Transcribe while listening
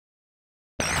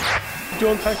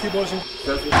done, thank you, boys. He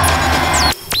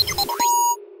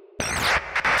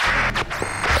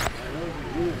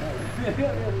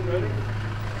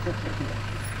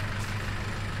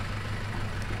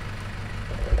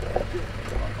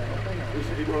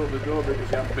won't open the door because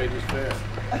he hasn't paid his fare.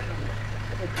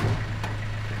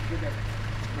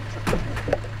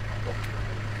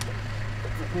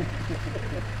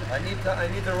 I need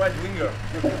a right winger.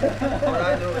 What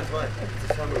I know is fine.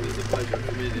 It's a summer, it's a pleasure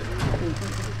for me. I'm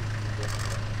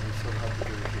so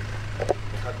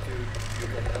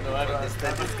happy to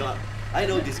understand this club. I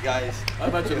know these guys.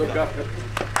 I've had to look after him.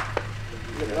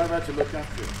 I've had to look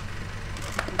after him.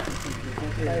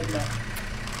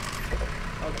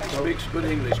 He speaks good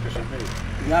English because of me.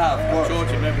 Yeah, of course. I taught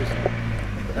him everything.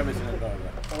 Everything about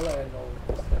that. All I know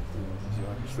is that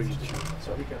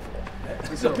So be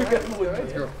careful. so be careful with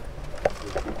it.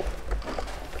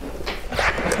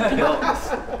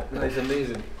 No, it's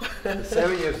amazing.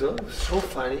 7 years old, so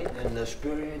funny, and the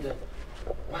spirit.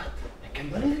 What? I can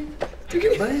believe it. I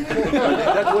can believe it.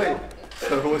 That way.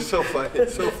 So it was so funny,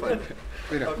 so funny.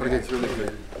 Okay, it's really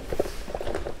good.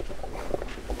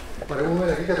 Parem un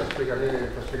moment aquí que t'explicaré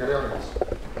on és.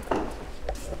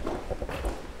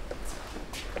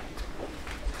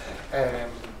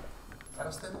 Ara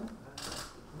estem...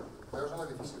 Veus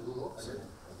l'edifici d'Udo? Sí.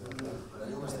 La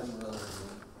llum estem...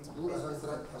 Tu has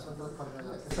entrat per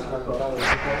allà. Aquesta és l'entrada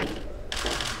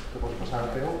que pots passar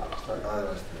a peu.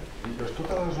 Però és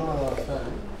tota la zona de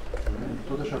l'estadi.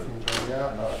 Tot això fins allà,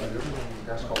 allò és un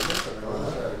gas caules, que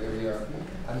hi havia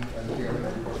antigament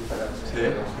un dipòsit allà. Sí.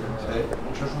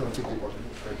 Això és un antic dipòsit.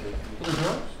 Tot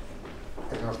això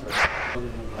és nostre.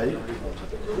 Ahí.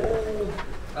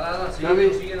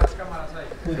 Siguen las cámaras ahí.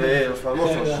 Sí, los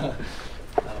famosos.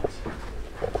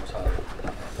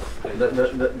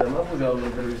 Demà poseu una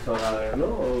entrevista a l'Àlex, no?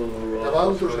 Demà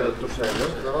un trosset, no?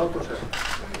 Demà un trosset.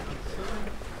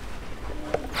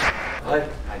 Hi.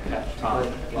 Hi, Tom.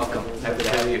 Welcome. Happy to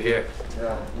have you here.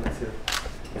 Yeah, me too.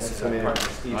 This is our partner,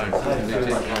 Steven.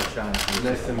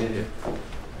 Nice to meet you.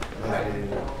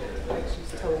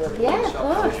 Yeah, of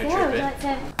course. Yeah, I'd like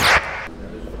to.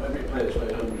 Every player's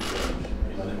paid 100 pounds.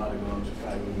 They might have gone to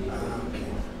 500 pounds.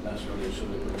 That's what they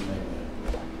sort of put in there.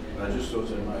 But I just thought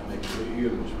they might make it look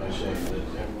huge by saying that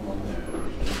everyone there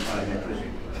is in private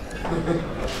prison.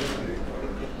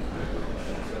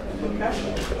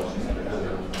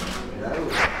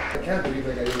 I can't believe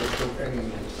that I was so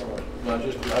hanging somewhere. No, I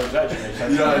was actually...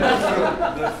 That's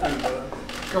true.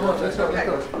 Come on, let's go, let's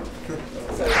go.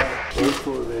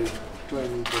 Before they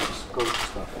join this coach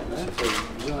stuff. I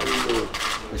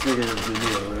think it's the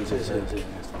video, as I said.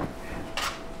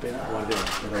 Pena Guardiola.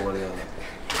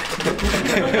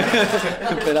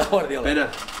 Pena Guardiola. Pena.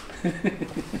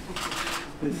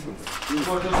 It's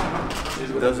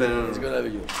gonna be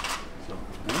you.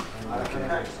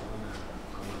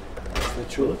 Está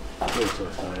chulo.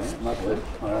 Más bueno.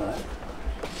 Ahora,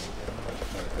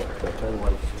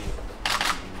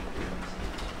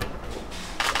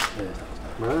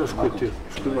 Bueno, escuti.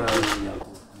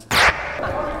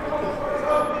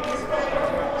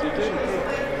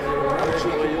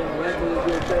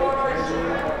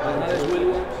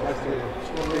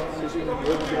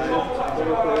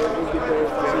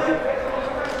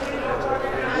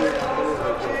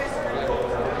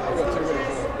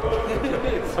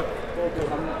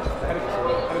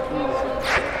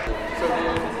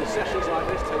 Sessions like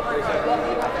this take place every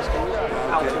week after school.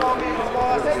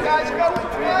 Guys, go!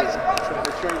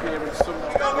 The train here in some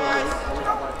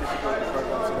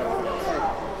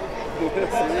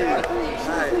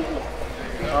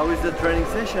How is the training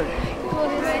session?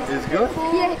 It's good?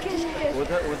 Yeah, good.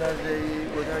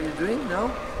 What are you doing now?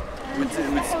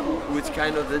 Which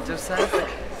kind of exercise?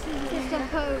 Just a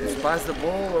home. Is pass the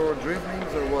ball or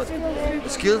dribblings or what?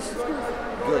 Skills?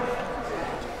 Good.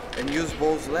 And use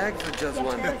both legs or just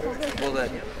one? Both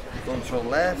legs. Control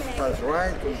left, pass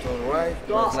right, control right,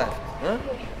 pass left. Huh?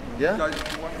 Yeah?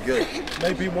 Good.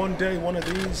 Maybe one day one of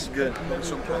these. Good.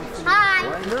 Hi.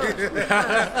 Why not?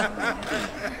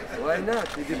 Why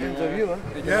not? It depends on you, huh?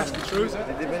 Yeah, it's true.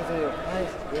 It depends on you. Hi.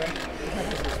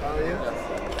 How are you?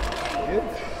 Good?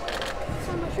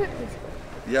 So much trip is.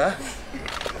 Yeah?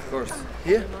 Of course.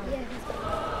 Here?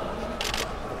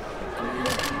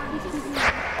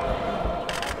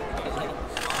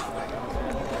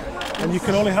 And you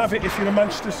can only have it if you're a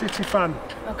Manchester City fan.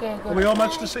 Okay, good. Are we all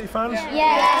Manchester City fans?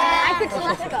 Yeah, I could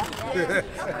Alaska.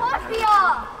 Of course we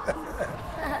are.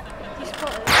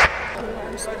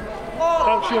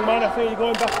 Thanks, young man. I think you're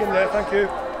going back in there. Thank you.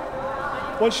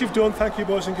 Once you've done, thank you,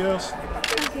 boys and girls.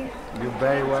 Thank you. You're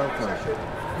very welcome.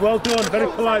 Well done. Very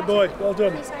polite boy. Well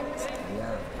done. You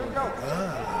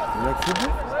like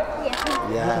football? Yeah.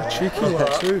 Yeah. Cheeky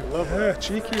one too. Yeah,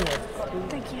 cheeky one.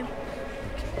 Thank you.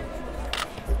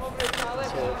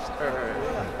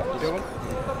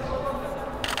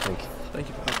 Thank you. Thank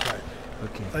you.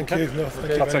 Okay. Thank you. No,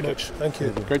 thank you I'll very take much. Thank you.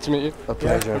 Great to meet you. A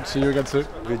pleasure. Good to see you again too.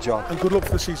 Good job. And good luck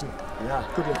for the season. Yeah.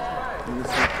 Good luck.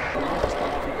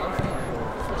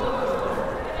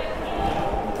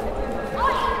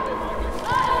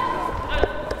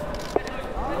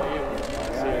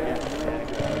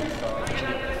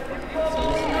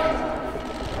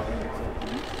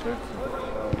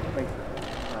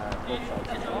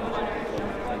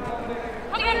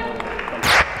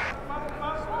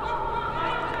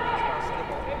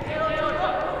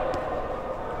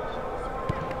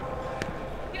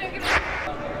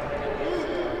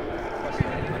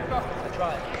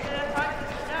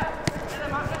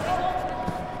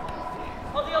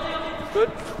 Good.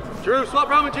 Drew, swap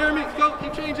round with Jeremy. Go,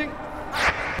 keep changing.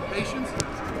 Patience.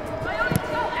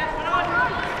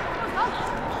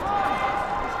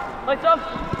 Lights up.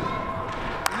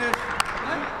 Finish.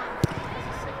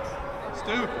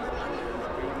 Stu.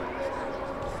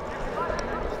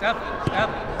 Step.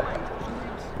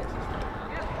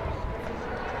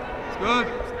 Good.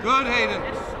 Good, Hayden.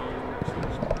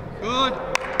 Good.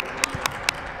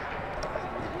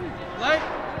 Light.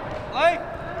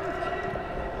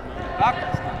 Back.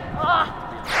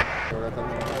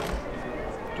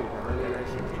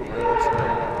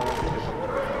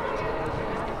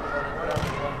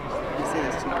 You see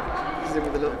this tonight? He's in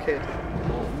with a little kid.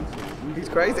 He's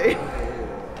crazy.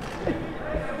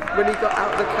 When he got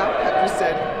out of the cab, Pep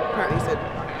said, apparently he said,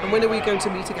 and when are we going to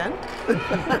meet again?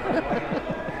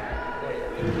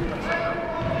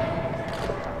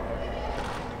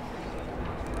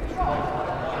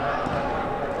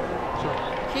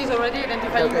 He's already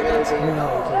identifying with it.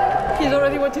 He's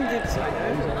already watching this.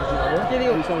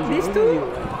 These two?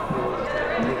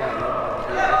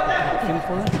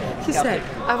 He said,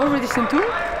 I've already seen two.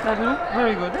 That look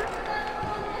very good.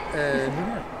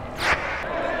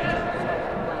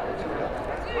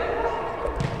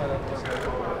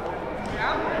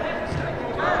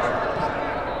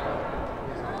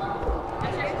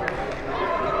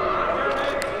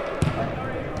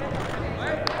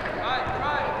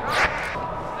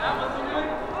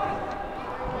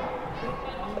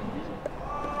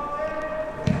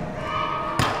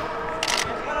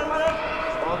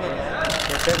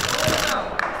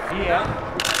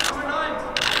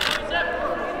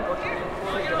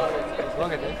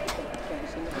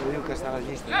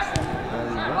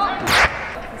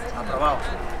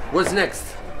 What's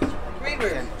next? Green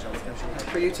room.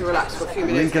 For you to relax for a few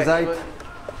minutes. Link aside.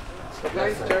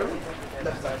 Okay, Jeremy?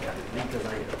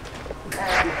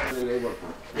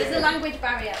 There's a language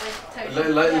barrier with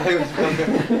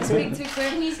Tony. Speak to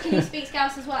Can you speak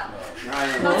Scouse as well?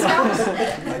 Not Scouse?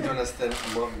 I don't understand.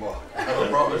 I have a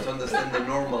problem to understand the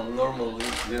normal,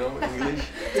 English.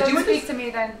 Don't you speak to me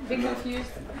then. Be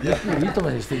confused.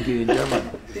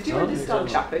 Did you understand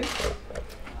Chappie?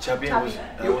 Chappie,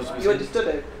 You understood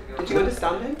it? Did you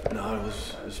understand him? No, it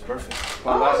was perfect.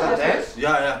 Oh, yes.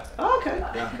 Yeah. Oh, okay.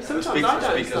 Yeah. Sometimes speak I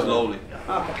don't. slowly.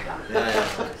 Oh.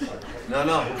 Yeah.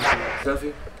 No.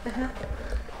 Selfie?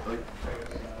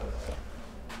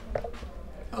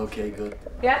 Okay, good.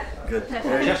 Yeah? Good.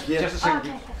 Just a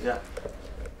second. Okay. Yeah.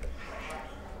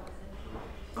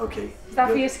 Okay. Is that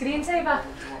for your screensaver?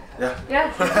 Yeah.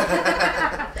 Yeah?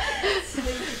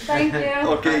 Thank you.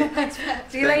 Okay.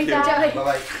 See you later. Bye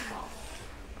bye.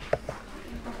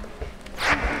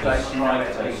 Yeah,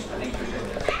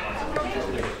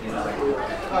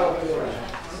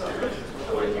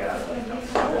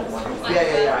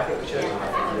 I think we should.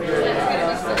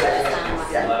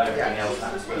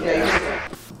 Yeah.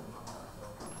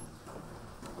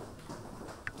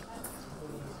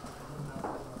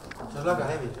 Es la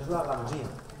academia, es la magia.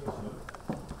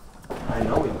 I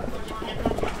know it.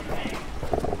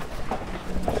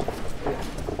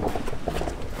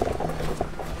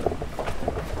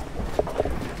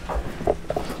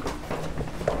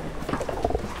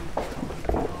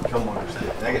 Come on,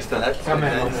 aquesta edat.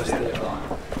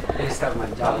 Està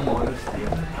menjant molt, hòstia.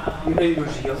 I una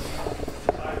il·lusió.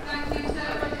 Thank you so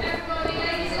much, everybody,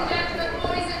 ladies and gentlemen,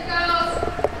 boys and girls.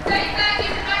 Say thank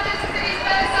you to Manchester City's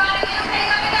first signing. Okay,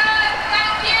 let me go.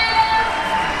 Thank you.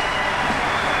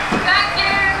 Thank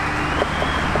you.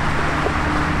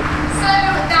 So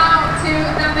now to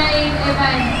the main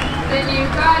event. The new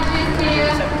graduate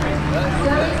here.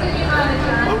 So is the new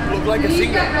manager. Look like a Please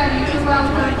singer. get ready to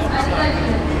welcome a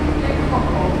legend in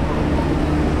football.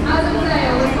 As a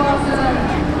player with Barcelona,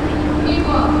 he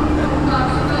won our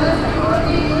first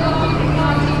European Cup in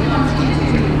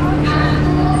 1992 and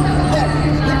also won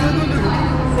the national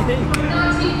title.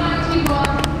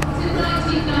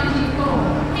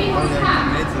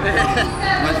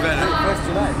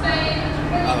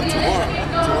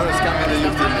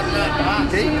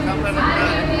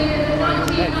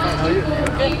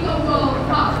 FIFA World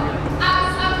Cup.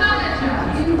 As a manager,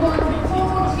 he won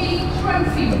 14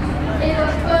 trophies in the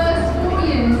first 4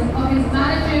 years of his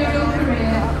managerial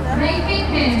career, making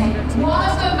him one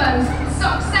of the most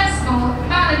successful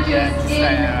managers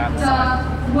in the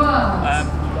world.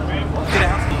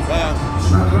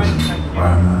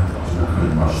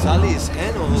 Sally is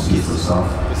hen or hookies?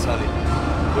 With Sally.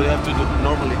 We have to do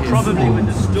normally here. Probably with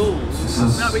the stools.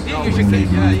 No, we did use your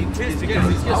kids. Yeah, your kids together. I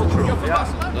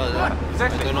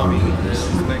don't know.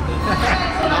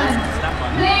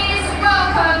 Please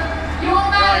welcome your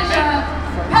manager,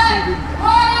 Pep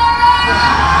Guardiola!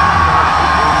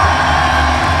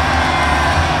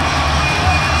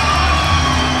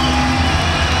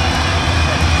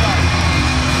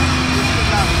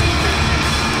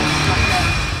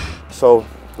 So,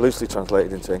 loosely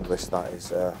translated into English, that is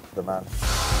the man.